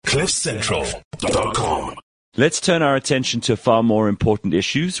CliffCentral.com. Let's turn our attention to far more important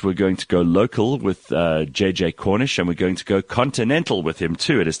issues. We're going to go local with JJ Cornish, and we're going to go continental with him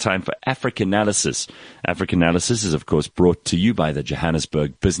too. It is time for Africanalysis. Africanalysis is, of course, brought to you by the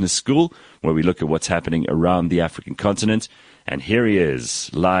Johannesburg Business School, where we look at what's happening around the African continent. And here he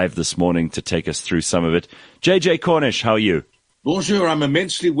is, live this morning to take us through some of it. JJ Cornish, how are you? Bonjour, I'm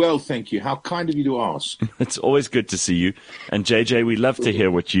immensely well, thank you. How kind of you to ask. It's always good to see you. And JJ, we love to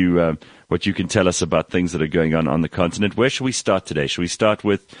hear what you can tell us about things that are going on the continent. Where should we start today? Should we start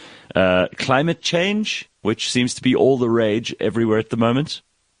with climate change, which seems to be all the rage everywhere at the moment?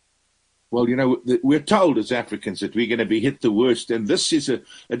 Well, you know, we're told as Africans that we're going to be hit the worst, and this is a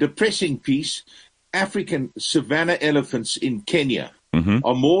depressing piece. African savanna elephants in Kenya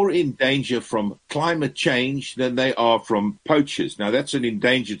are more in danger from climate change than they are from poachers. Now, that's an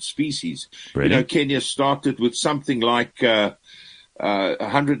endangered species. Really? You know, Kenya started with something like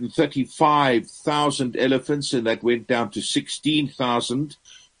 135,000 elephants, and that went down to 16,000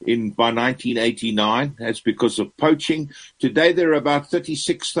 by 1989. That's because of poaching. Today, there are about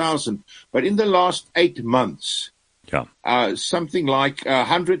 36,000. But in the last 8 months, something like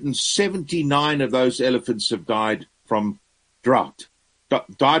 179 of those elephants have died from drought,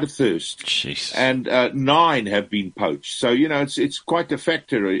 died of thirst. Jeez. And 9 have been poached. So, you know, it's quite a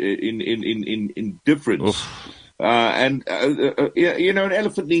factor in difference. You know, an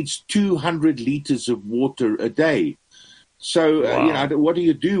elephant needs 200 liters of water a day. So, you know, what do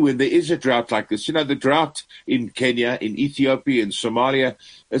you do when there is a drought like this? You know, the drought in Kenya, in Ethiopia, in Somalia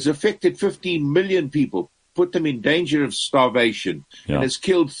has affected 15 million people, put them in danger of starvation, and has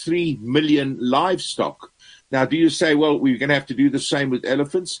killed 3 million livestock. Now, do you say, well, we're going to have to do the same with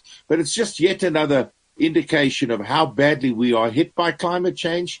elephants? But it's just yet another indication of how badly we are hit by climate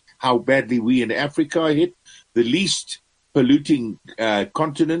change, how badly we in Africa are hit, the least polluting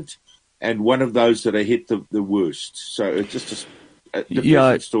continent, and one of those that are hit the worst. So it's just a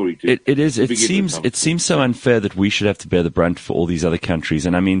different story. It is. It seems so unfair that we should have to bear the brunt for all these other countries.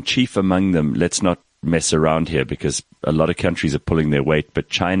 And I mean, chief among them, let's not mess around here, because a lot of countries are pulling their weight, but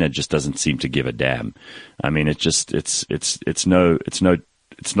China just doesn't seem to give a damn. I mean, it's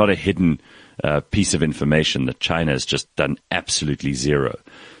not a hidden piece of information that China has just done absolutely zero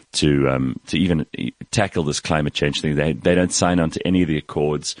to even tackle this climate change thing. They don't sign on to any of the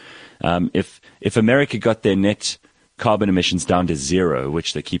accords. If America got their net carbon emissions down to zero,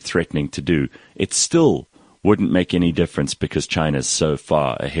 which they keep threatening to do, it still wouldn't make any difference because China's so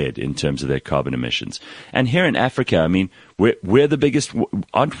far ahead in terms of their carbon emissions. And here in Africa, I mean, we're the biggest.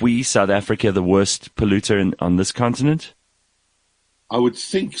 Aren't we, South Africa, the worst polluter on this continent? I would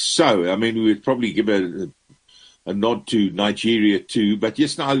think so. I mean, we would probably give a nod to Nigeria too. But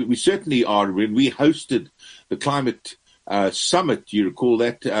yes, now we certainly are. When we hosted the climate summit, you recall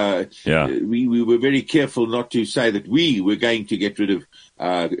that? We were very careful not to say that we were going to get rid of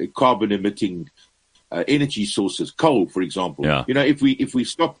carbon emitting energy sources, coal, for example. You know, if we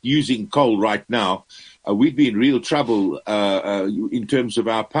stopped using coal right now, we'd be in real trouble in terms of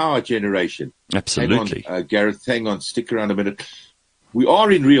our power generation. Absolutely. Hang on, Gareth, stick around a minute. We are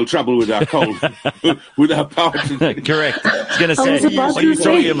in real trouble with our coal, with our power generation. Correct. I was going to say, what are you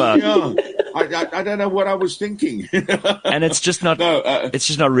talking about? Yeah. I don't know what I was thinking. And it's just not it's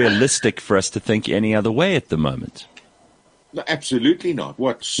just not realistic for us to think any other way at the moment. No, absolutely not.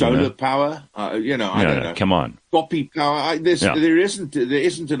 What, solar power? I don't know. Come on. Copy power. There isn't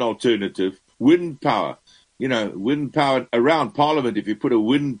an alternative. Wind power. You know, wind power around Parliament. If you put a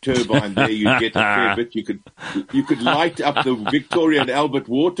wind turbine there, you get a fair bit. You could light up the Victoria and Albert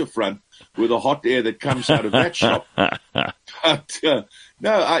waterfront with the hot air that comes out of that shop. But you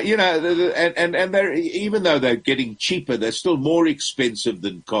know, and they're, even though they're getting cheaper, they're still more expensive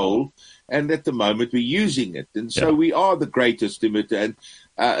than coal. And at the moment, we're using it. And so we are the greatest emitter.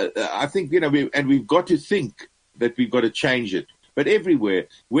 And I think, you know, we've got to think that we've got to change it. But everywhere,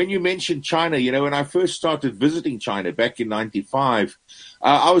 when you mention China, you know, when I first started visiting China back in 95,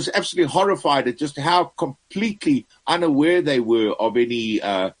 I was absolutely horrified at just how completely unaware they were of any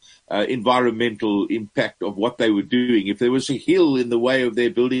environmental impact of what they were doing. If there was a hill in the way of their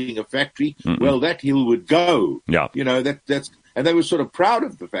building a factory, well, that hill would go. You know, that's... And they were sort of proud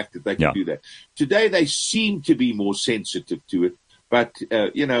of the fact that they could do that. Today, they seem to be more sensitive to it. But,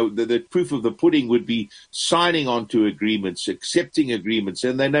 you know, the proof of the pudding would be signing on to agreements, accepting agreements,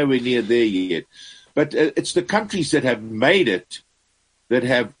 and they're nowhere near there yet. But it's the countries that have made it that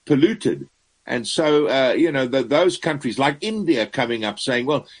have polluted. And so, you know, those countries like India coming up saying,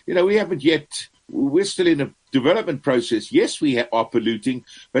 well, you know, we're still in a development process. Yes, we are polluting,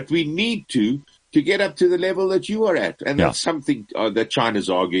 but we need to to get up to the level that you are at. And that's something that China's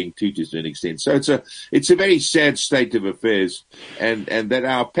arguing to an extent. So it's a very sad state of affairs, and that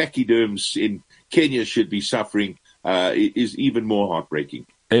our pachyderms in Kenya should be suffering is even more heartbreaking.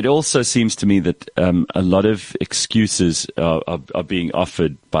 It also seems to me that a lot of excuses are being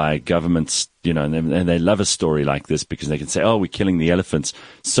offered by governments, and they love a story like this because they can say, oh, we're killing the elephants,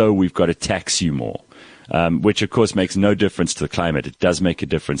 so we've got to tax you more, which, of course, makes no difference to the climate. It does make a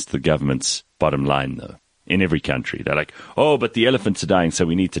difference to the government's bottom line, though, in every country. They're like, oh, but the elephants are dying, so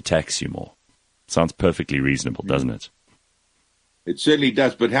we need to tax you more. Sounds perfectly reasonable, doesn't it? It certainly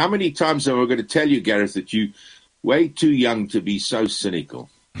does. But how many times am I going to tell you, Gareth, that you're way too young to be so cynical?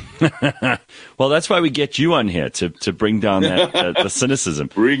 Well, that's why we get you on here to bring down that, the cynicism.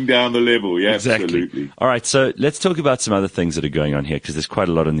 Bring down the level, yeah, exactly. Absolutely. All right, so let's talk about some other things that are going on here because there's quite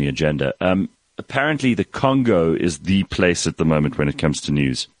a lot on the agenda. Apparently, the Congo is the place at the moment when it comes to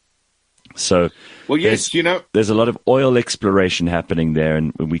news. So, well, yes, there's a lot of oil exploration happening there,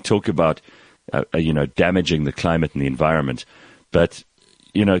 and when we talk about, damaging the climate and the environment, but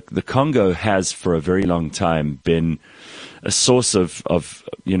the Congo has for a very long time been a source of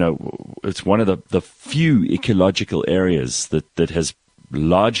it's one of the few ecological areas that has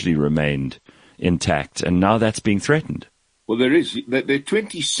largely remained intact, and now that's being threatened. Well, there are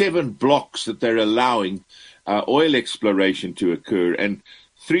 27 blocks that they're allowing oil exploration to occur, and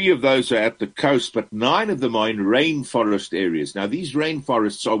 3 of those are at the coast, but 9 of them are in rainforest areas. Now, these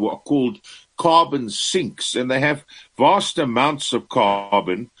rainforests are what are called carbon sinks, and they have vast amounts of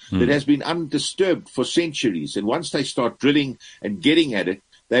carbon that has been undisturbed for centuries. And once they start drilling and getting at it,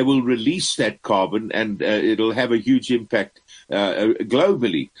 they will release that carbon, and it'll have a huge impact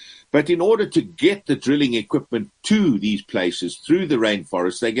globally. But in order to get the drilling equipment to these places through the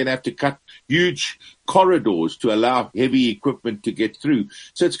rainforest, they're going to have to cut huge corridors to allow heavy equipment to get through.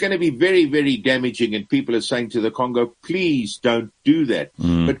 So it's going to be very, very damaging. And people are saying to the Congo, please don't do that.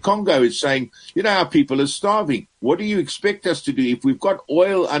 But Congo is saying, our people are starving. What do you expect us to do if we've got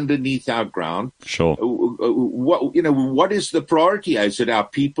oil underneath our ground? Sure. What is the priority? Is it our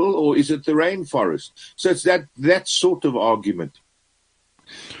people or is it the rainforest? So it's that sort of argument.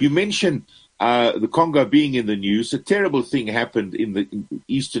 You mentioned the Congo being in the news. A terrible thing happened in the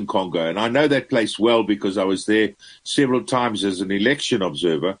eastern Congo, and I know that place well because I was there several times as an election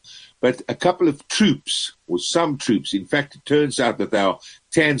observer. But a couple of troops, or some troops, in fact, it turns out that they are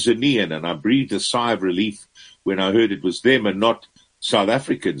Tanzanian, and I breathed a sigh of relief when I heard it was them and not South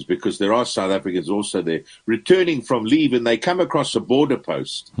Africans, because there are South Africans also there, returning from leave, and they come across a border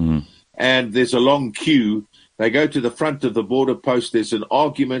post, and there's a long queue. They go to the front of the border post. There's an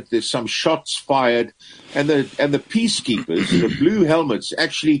argument. There's some shots fired, and the peacekeepers, the blue helmets,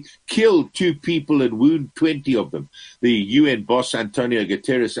 actually kill 2 people and wound 20 of them. The UN boss Antonio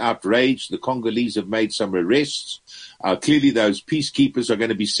Guterres outraged. The Congolese have made some arrests. Clearly, those peacekeepers are going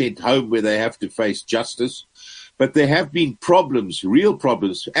to be sent home where they have to face justice. But there have been problems, real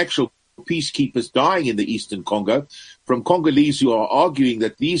problems, actual peacekeepers dying in the eastern Congo from Congolese who are arguing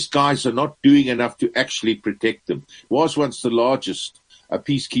that these guys are not doing enough to actually protect them. It was once the largest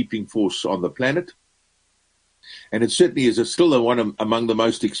peacekeeping force on the planet, and it certainly is still the one among the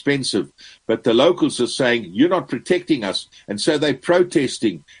most expensive. But the locals are saying, you're not protecting us, and so they're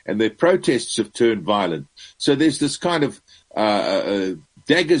protesting, and their protests have turned violent. So there's this kind of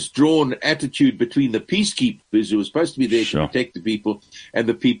daggers drawn attitude between the peacekeepers who are supposed to be there to protect the people and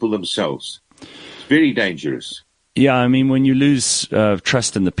the people themselves. It's very dangerous. Yeah, I mean, when you lose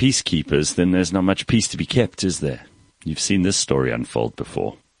trust in the peacekeepers, then there's not much peace to be kept, is there? You've seen this story unfold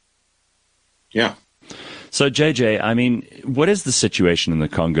before. Yeah. So, JJ, I mean, what is the situation in the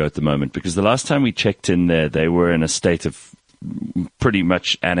Congo at the moment? Because the last time we checked in there, they were in a state of pretty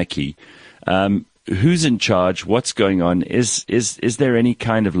much anarchy. Who's in charge? What's going on? Is there any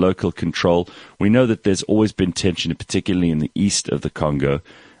kind of local control? We know that there's always been tension, particularly in the east of the Congo.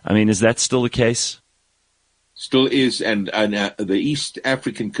 I mean, is that still the case? Still is, and the East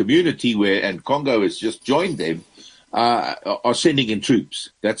African community, and Congo has just joined them, are sending in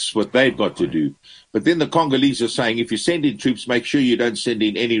troops. That's what they've got to do. But then the Congolese are saying, if you send in troops, make sure you don't send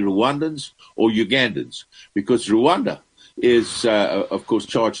in any Rwandans or Ugandans, because Rwanda is, of course,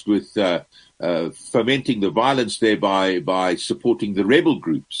 charged with fomenting the violence there by supporting the rebel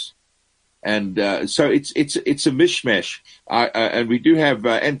groups. And so it's a mishmash. And we do have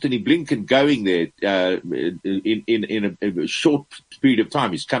Anthony Blinken going there in a short period of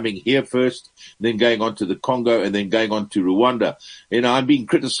time. He's coming here first, then going on to the Congo, and then going on to Rwanda. I'm being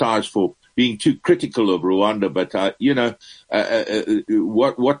criticized for being too critical of Rwanda, but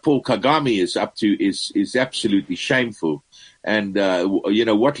what Paul Kagame is up to is absolutely shameful. And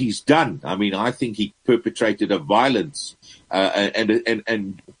what he's done. I mean, I think he perpetrated a violence,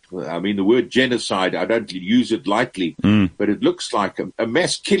 and I mean the word genocide. I don't use it lightly, but it looks like a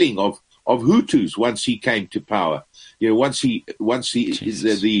mass killing of Hutus once he came to power. Once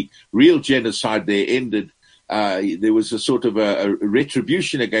the real genocide there ended, there was a sort of a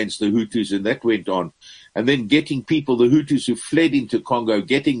retribution against the Hutus, and that went on. And then getting people, the Hutus who fled into Congo,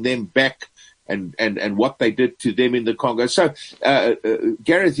 getting them back, and what they did to them in the Congo. So,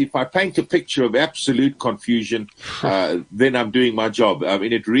 Gareth, if I paint a picture of absolute confusion, then I'm doing my job. I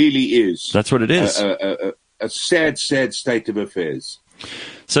mean, it really is. That's what it is. A sad, sad state of affairs.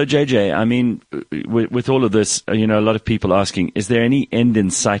 So, JJ, I mean, with all of this, a lot of people asking, is there any end in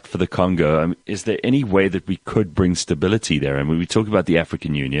sight for the Congo? Is there any way that we could bring stability there? I mean, we talk about the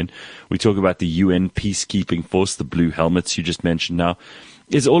African Union. We talk about the UN peacekeeping force, the blue helmets you just mentioned now.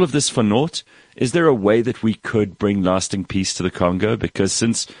 Is all of this for naught? Is there a way that we could bring lasting peace to the Congo? Because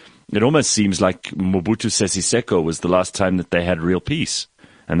since it almost seems like Mobutu Sese Seko was the last time that they had real peace.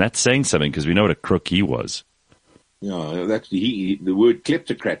 And that's saying something because we know what a crook he was. Yeah, the word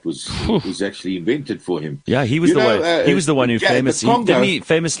kleptocrat was actually invented for him. Yeah, he was the one who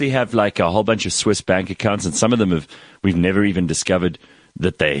famously have like a whole bunch of Swiss bank accounts, and some of them we've never even discovered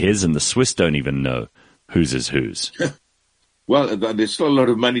that they're his, and the Swiss don't even know whose is whose. Well, there's still a lot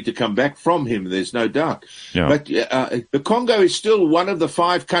of money to come back from him. There's no doubt. Yeah. But the Congo is still one of the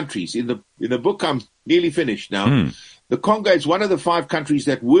 5 countries in the book. I'm nearly finished now. The Congo is one of the 5 countries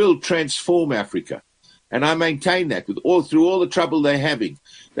that will transform Africa, and I maintain that through all the trouble they're having,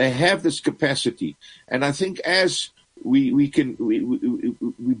 they have this capacity. And I think as we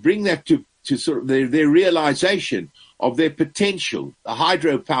bring that to sort of their realization of their potential, the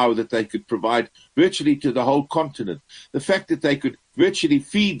hydropower that they could provide virtually to the whole continent, the fact that they could virtually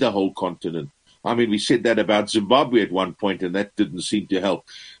feed the whole continent. I mean, we said that about Zimbabwe at one point, and that didn't seem to help.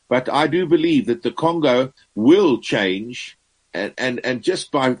 But I do believe that the Congo will change, and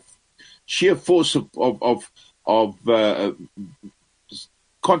just by sheer force of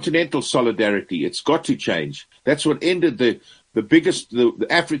continental solidarity, it's got to change. That's what ended the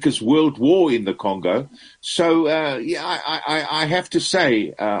Africa's world war in the Congo. So, I have to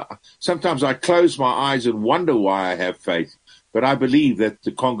say, sometimes I close my eyes and wonder why I have faith, but I believe that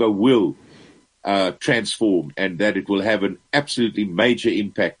the Congo will transform, and that it will have an absolutely major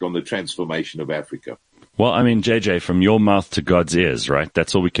impact on the transformation of Africa. Well, I mean, JJ, from your mouth to God's ears, right?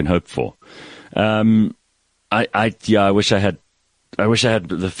 That's all we can hope for. I wish I had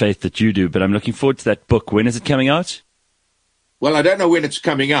the faith that you do, but I'm looking forward to that book. When is it coming out? Well, I don't know when it's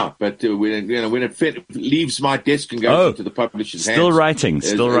coming out, but when it leaves my desk and goes into the publisher's hands. Still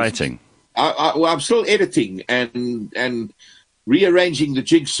writing. I'm still editing and rearranging the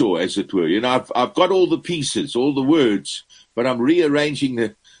jigsaw, as it were. I've got all the pieces, all the words, but I'm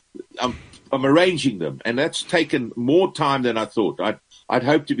rearranging I'm arranging them, and that's taken more time than I thought. I'd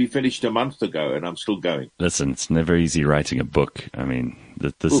hoped to be finished a month ago, and I'm still going. Listen, it's never easy writing a book. I mean,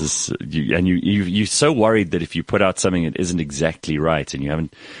 this is you're so worried that if you put out something that isn't exactly right, and you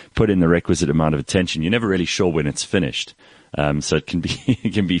haven't put in the requisite amount of attention, you're never really sure when it's finished. So it can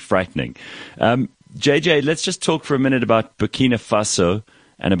be frightening. JJ, let's just talk for a minute about Burkina Faso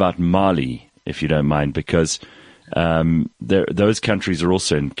and about Mali, if you don't mind, because those countries are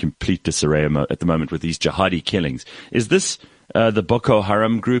also in complete disarray at the moment with these jihadi killings. Is this the Boko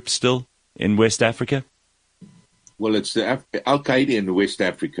Haram group still in West Africa? Well, it's the Al-Qaeda in West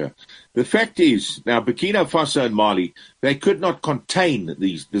Africa. The fact is, now Burkina Faso and Mali, they could not contain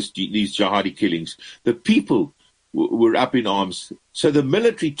these jihadi killings. The people were up in arms. So the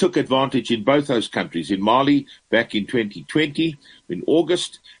military took advantage in both those countries, in Mali back in 2020, in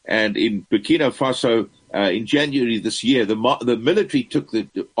August, and in Burkina Faso in January this year. The military took the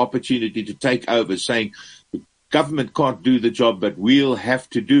opportunity to take over, saying the government can't do the job, but we'll have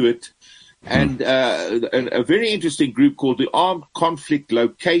to do it. And a very interesting group called the Armed Conflict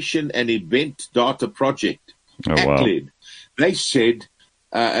Location and Event Data Project, ACLED. Wow. They said,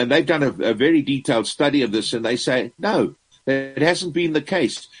 and they've done a very detailed study of this, and they say, no, it hasn't been the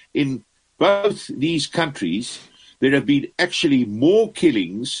case. In both these countries, there have been actually more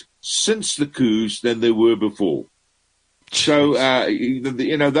killings since the coups than there were before. So,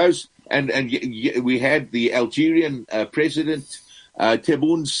 those, and we had the Algerian president,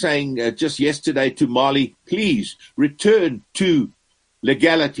 Tebboune, saying just yesterday to Mali, please return to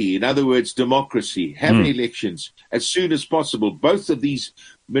legality, in other words, democracy, having elections as soon as possible. Both of these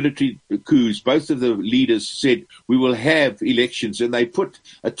military coups, both of the leaders said, we will have elections, and they put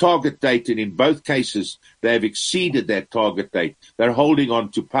a target date, and in both cases, they have exceeded that target date. They're holding on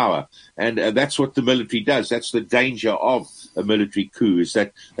to power, and that's what the military does. That's the danger of a military coup, is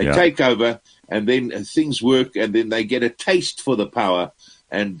that they take over, and then things work, and then they get a taste for the power,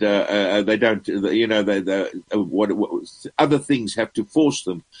 and they don't, what other things have to force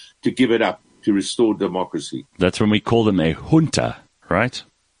them to give it up to restore democracy. That's when we call them a junta, right?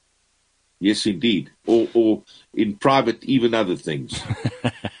 Yes, indeed. Or in private, even other things.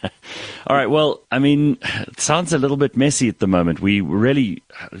 All right. Well, I mean, it sounds a little bit messy at the moment. We really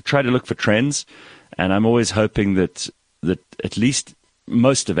try to look for trends, and I'm always hoping that at least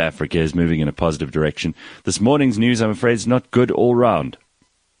most of Africa is moving in a positive direction. This morning's news, I'm afraid, is not good all round.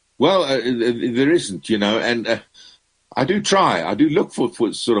 Well, there isn't, and I do try. I do look for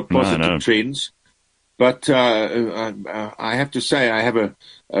sort of positive trends, but I have to say I have a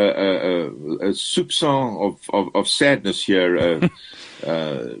soupçon of sadness here.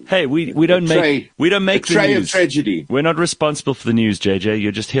 Hey, we don't make the news. Of tragedy. We're not responsible for the news, JJ.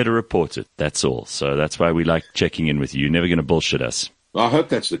 You're just here to report it. That's all. So that's why we like checking in with you. You're never going to bullshit us. I hope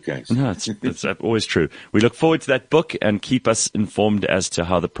that's the case. No, it's always true. We look forward to that book and keep us informed as to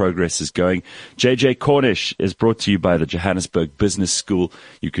how the progress is going. JJ Cornish is brought to you by the Johannesburg Business School.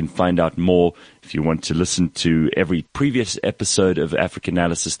 You can find out more if you want to listen to every previous episode of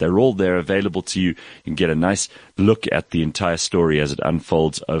Africanalysis. They're all there available to you. You can get a nice look at the entire story as it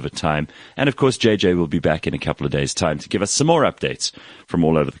unfolds over time. And of course, JJ will be back in a couple of days' time to give us some more updates from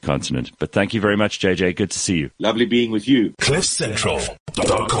all over the continent. But thank you very much, JJ. Good to see you. Lovely being with you. CliffCentral.com